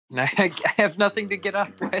I have nothing to get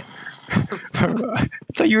up with. I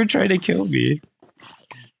thought you were trying to kill me.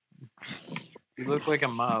 You look like a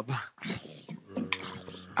mob.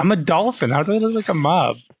 I'm a dolphin. How do I look like a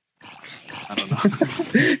mob? I don't know.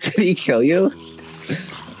 Did he kill you?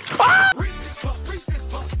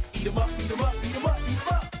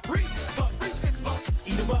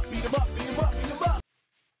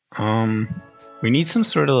 We need some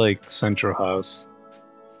sort of like central house.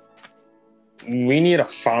 We need a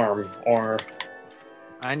farm, or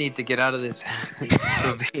I need to get out of this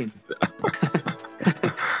ravine.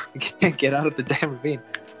 I can't get out of the damn ravine.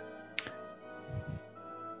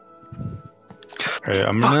 Alright,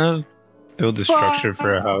 I'm gonna build a structure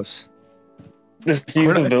for a house. just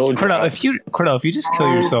use a village. Cordell, if you just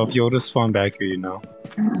kill yourself, you'll just spawn back here, you know.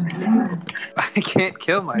 I can't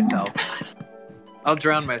kill myself. I'll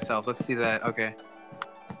drown myself. Let's see that. Okay.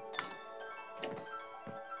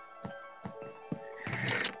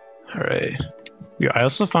 Alright. Yeah, I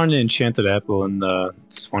also found an enchanted apple in the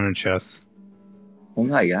spawner chest. Oh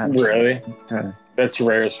my god. Really? Yeah. That's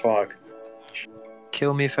rare as fuck.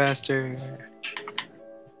 Kill me faster.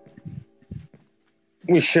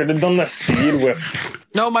 We should have done the seed with.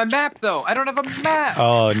 No, my map though. I don't have a map.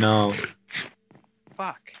 Oh no.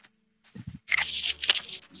 Fuck.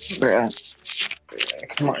 Bruh.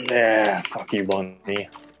 Come on, yeah. Fuck you, Bunny.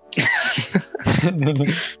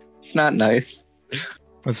 It's not nice.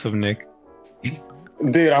 What's up, Nick?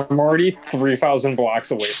 Dude, I'm already 3,000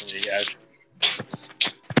 blocks away from you guys.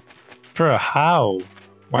 Bro, how?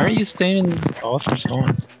 Why aren't you staying in this awesome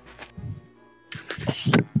spawn?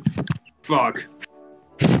 Fuck.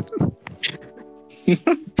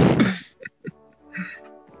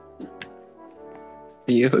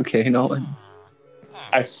 Are you okay, Nolan?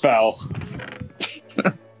 I fell.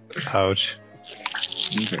 Ouch.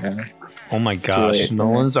 Yeah. Oh my It's gosh, too late,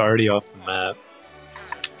 Nolan's already off the map.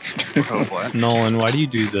 Oh, what? Nolan, why do you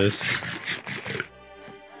do this?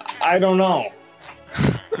 I don't know.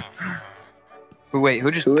 Wait,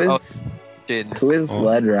 who just? Who Oh, is Jaden. who is Oh.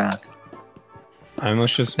 Lead Rock? I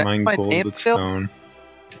must just That's mine my gold name with still? stone.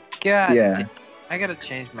 God. Yeah. damn, I gotta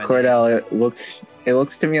change my name. Cordell, it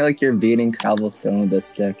looks to me like you're beating cobblestone with a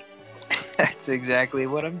stick. That's exactly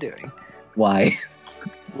what I'm doing. Why?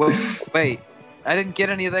 Well, wait, I didn't get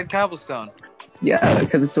any of that cobblestone. Yeah,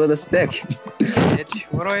 because it's with a stick. Bitch,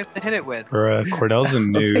 what do I have to hit it with? Bruh, Cordell's a A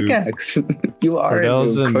noob. pickaxe. You are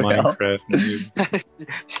Cordell's a a noob, Cordell. Minecraft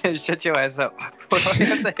noob. Shut your ass up. What do I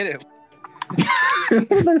have to hit it with?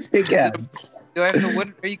 With a pickaxe. Do I have to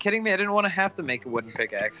wood? Are you kidding me? I didn't want to have to make a wooden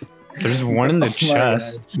pickaxe. There's one in the Oh my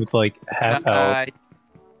chest with like half health. I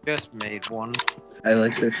just made one. I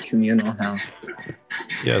like this communal house.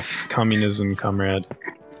 Yes, communism, comrade.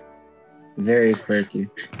 Very quirky.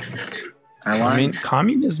 I mean,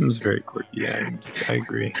 communism is very quirky. I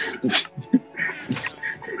agree.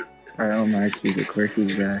 Karl Marx is a quirky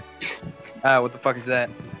guy. What the fuck is that?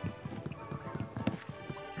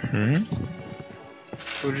 Hmm?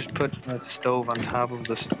 We'll just put a stove on top of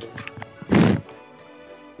the stove.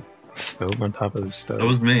 Stove on top of the That stove.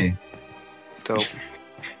 was me. Dope.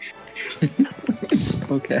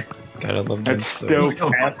 Okay. Gotta love that That's stove.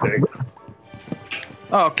 still fantastic.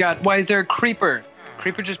 Oh god, why is there a creeper?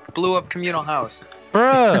 Creeper just blew up communal house.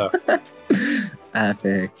 Bruh!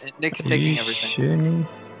 Epic. And Nick's Are taking you everything. shitting me?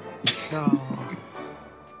 No.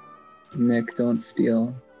 Nick, don't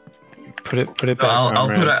steal. Put it back, I'll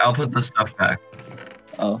comrade. I'll put the stuff back.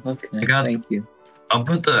 Oh, okay. I got- Thank you.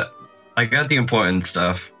 I got the important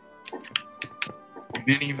stuff. You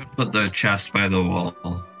didn't even put the chest by the wall.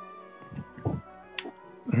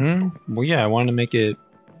 Hmm? Well, yeah, I wanted to make it.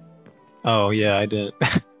 Oh, yeah, I did.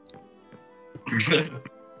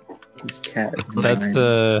 This cat is That's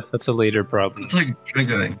mine. that's a later problem. It's like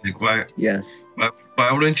triggering. Like Yes.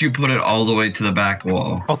 why wouldn't you put it all the way to the back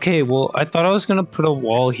wall? Okay, well, I thought I was gonna put a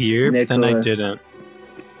wall here, but then I Nicholas. didn't.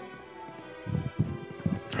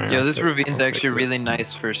 Alright, Yo, I'll this fix- ravine's I'll actually fix it. really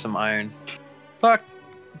nice for some iron. Fuck.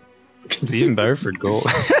 It's even better for gold.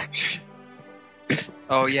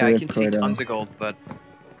 Oh yeah, I Good can see for them. tons of gold, but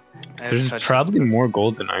I haven't There's touched probably it. more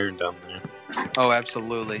gold than iron down there. Oh,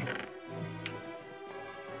 absolutely.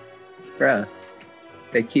 Bruh.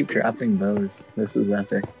 They keep dropping bows. This is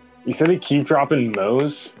epic. You said they keep dropping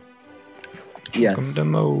those? Come Yes. to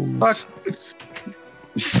Moe's. Fuck.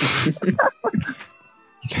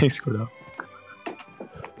 Thanks, Cordell.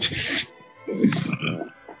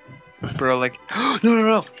 Bro, like,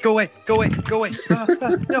 no, go away,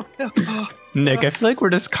 no. Oh. Nick, I feel like we're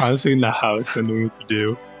just constantly in the house and knowing what to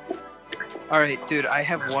do. All right, dude, I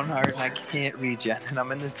have one heart and I can't regen, and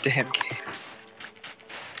I'm in this damn cave.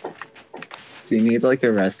 Do you need like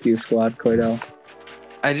a rescue squad, Cordell?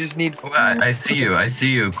 I just need. Oh, I see you. I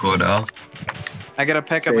see you, Cordell. I gotta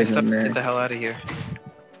pack up my Save stuff him and there. get the hell out of here.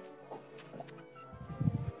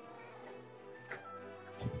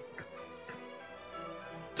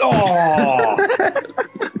 Oh!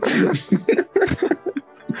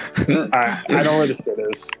 I know where the shit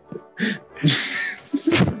is.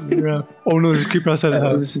 Oh no, there's a creeper outside the That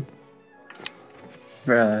house. was-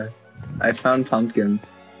 Bruh. I found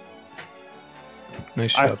pumpkins.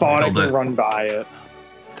 Nice I shot. thought I Nailed could it. run by it.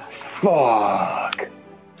 Fuck.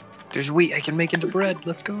 There's wheat I can make into bread.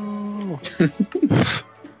 Let's go.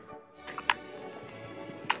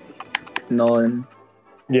 Nolan,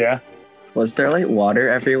 Yeah. was there like water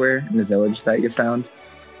everywhere in the village that you found?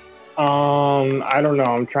 I don't know.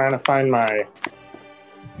 I'm trying to find my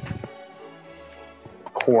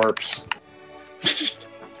corpse.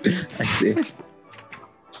 I see.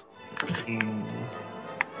 Mm.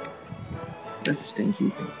 That's stinky.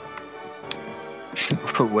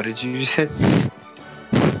 What did you just say?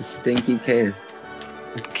 It's a stinky cave.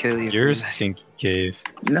 Kill you. Your for that. stinky cave.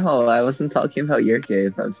 No, I wasn't talking about your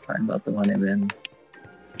cave. I was talking about the one I'm in.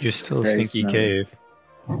 You're still a It's very stinky smelly. cave.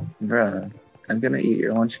 Bruh, I'm gonna eat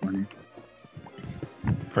your lunch money.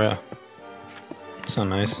 Bruh. So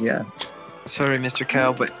nice. Yeah. Sorry, Mr.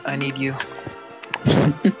 Cow, but I need you.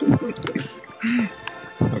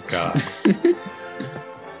 Oh god.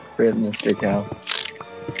 Rip, Mr. Cow.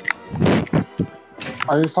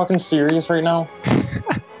 Are you fucking serious right now?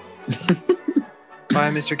 Bye,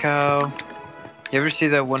 Mr. Cow. You ever see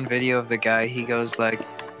that one video of the guy? He goes like,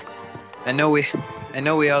 I know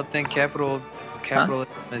we all think capitalism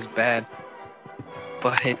is bad,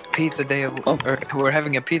 but it's pizza day, or we're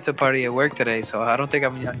having a pizza party at work today, so I don't think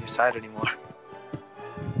I'm on your side anymore.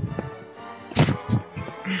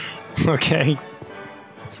 Okay.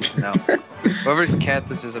 No. Whoever's cat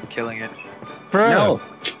this is, I'm killing it. Bruh. No!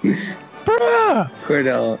 Bruh.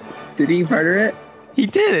 Cordell, did he murder it? He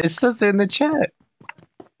did. It says it in the chat.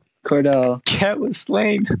 Cordell, Cat was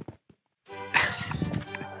slain.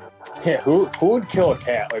 Yeah, who would kill a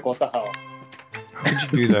cat? Like, what the hell? How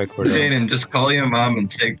would you do that, Cordell? Jaden, just call your mom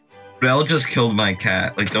and say, Bell just killed my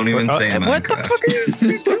cat. Like, don't even say What the Minecraft. fuck are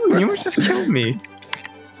you doing? You almost just killed me.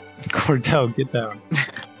 Cordell, get down.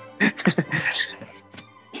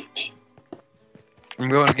 I'm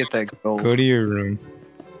going to get that gold. Go to your room.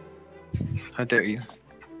 How dare you?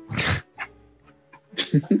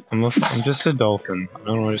 I'm just a dolphin. I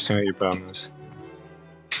don't understand what your problem is.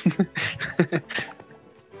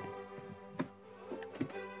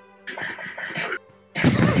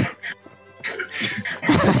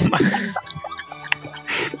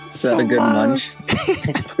 is that a good munch?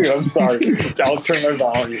 Dude, I'm sorry. I'll turn my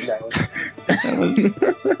volume down.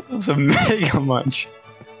 That was a mega munch.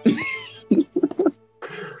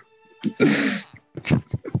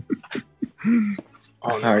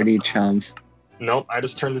 Oh, no. Hardy chump. Nope, I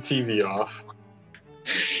just turned the TV off.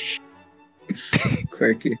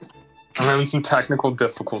 Quirky. I'm having some technical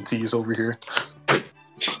difficulties over here. Oh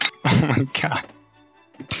my god.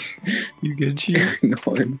 You good, Chief?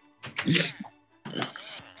 Nolan.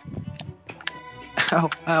 Ow,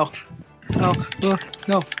 ow, ow,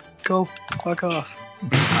 no, go, fuck off.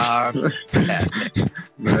 Ah, bastard.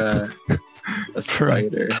 Bruh. A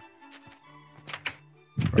spider.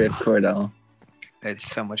 Rip Cordell. It's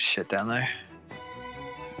so much shit down there.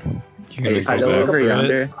 You Are you gonna still go back over for it?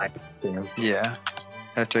 yonder? Damn. Yeah.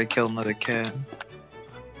 After I killed another cat.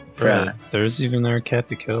 Bruh, there's even there a cat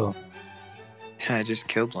to kill. I just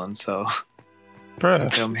killed one, so Bruh.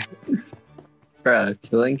 tell me. Bruh,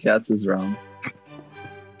 killing cats is wrong.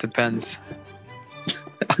 Depends.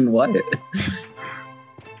 On what?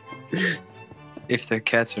 If they're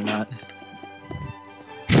cats or not.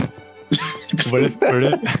 What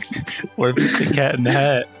if it's the cat in the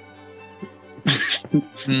hat?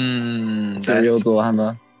 It's a real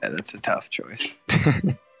dilemma. that's a tough choice.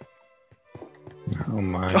 Oh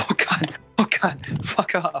my. Oh god,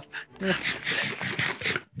 fuck off. Bro,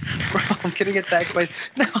 I'm gonna get attacked by.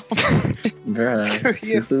 No! Bruh, Screw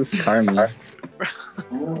you. this is karma.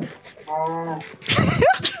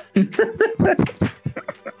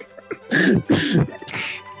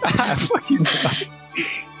 Ah, fuck you.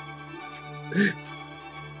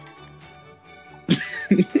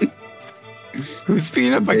 Who's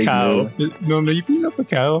beating up a Big cow? No, you beating up a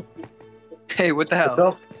cow? Hey, what the What's hell?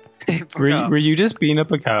 up? Hey, fuck Were off. you just beating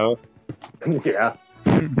up a cow? Yeah.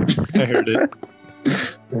 I heard it.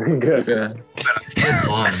 Good. Yeah. I see a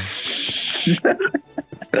slime.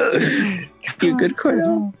 You good,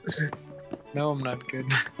 Cordell? No, I'm not good.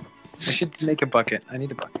 I should make a bucket. I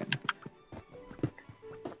need a bucket.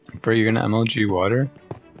 Bro, you're gonna MLG water?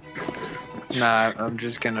 Nah, I'm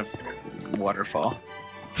just gonna waterfall.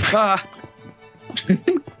 Ah!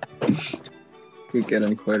 We get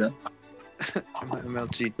him, Corda.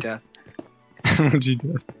 MLG death. What'd you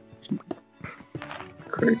do?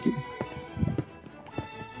 Quirky.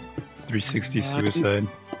 360 suicide.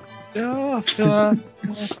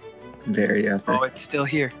 Very epic. Oh, it's still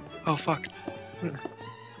here. Oh, fuck.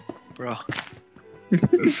 Bro.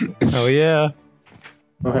 Oh yeah.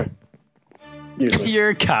 Okay. Usually. You're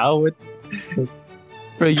a cow with.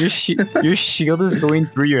 Bro, your shield is going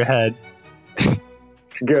through your head.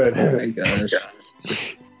 Good. Oh my gosh.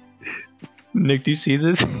 Nick, do you see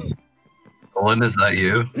this? Colin, is that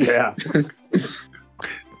you? Yeah.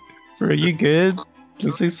 Bro, you good?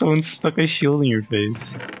 Looks like someone stuck a shield in your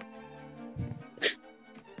face.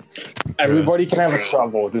 Everybody can have a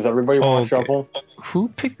shovel. Does everybody want a Okay. shovel? Who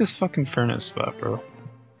picked this fucking furnace spot, bro?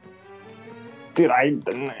 Dude, I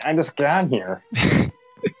just got here.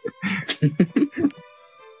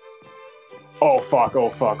 Oh fuck, oh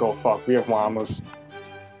fuck, oh fuck. We have llamas.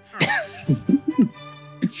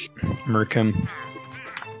 Murk him.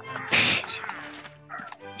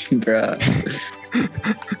 Bruh.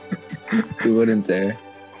 Who wouldn't dare?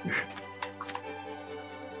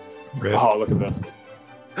 Rip. Oh, look at this.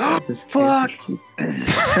 This Fuck. keeps...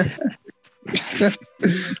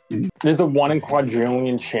 There's a 1 in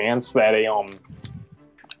quadrillion chance that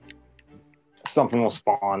something will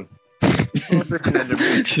spawn.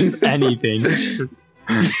 Just anything.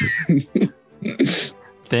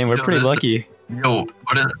 Damn, we're Yo, pretty this- lucky. Yo,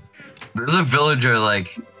 what is? There's a villager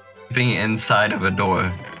like being inside of a door.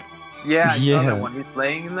 Yeah, I saw Yeah. that one. He's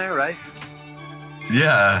laying in there, right?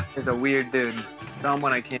 Yeah. He's a weird dude. Saw him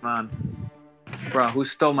when I came on. Bro, who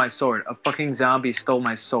stole my sword? A fucking zombie stole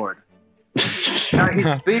my sword. Now he's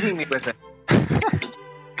beating me with it.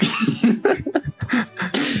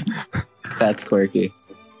 That's quirky.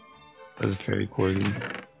 That's very quirky.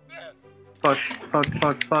 Fuck, fuck,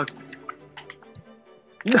 fuck, fuck.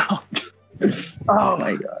 No. Oh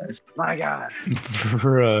my gosh. My God.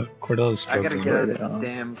 Bro, Cordell is I gotta struggling. get out of this Yeah.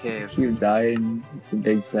 damn cave. Keep dying. It's a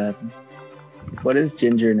big sad. What is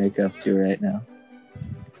Ginger Nick up to right now?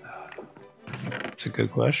 It's a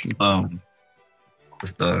good question.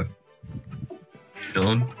 With the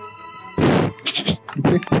chilling.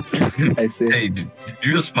 I see. Hey, did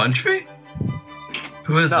you just punch me?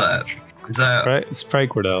 Who is No. that? Is that? It's probably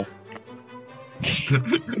Cordell.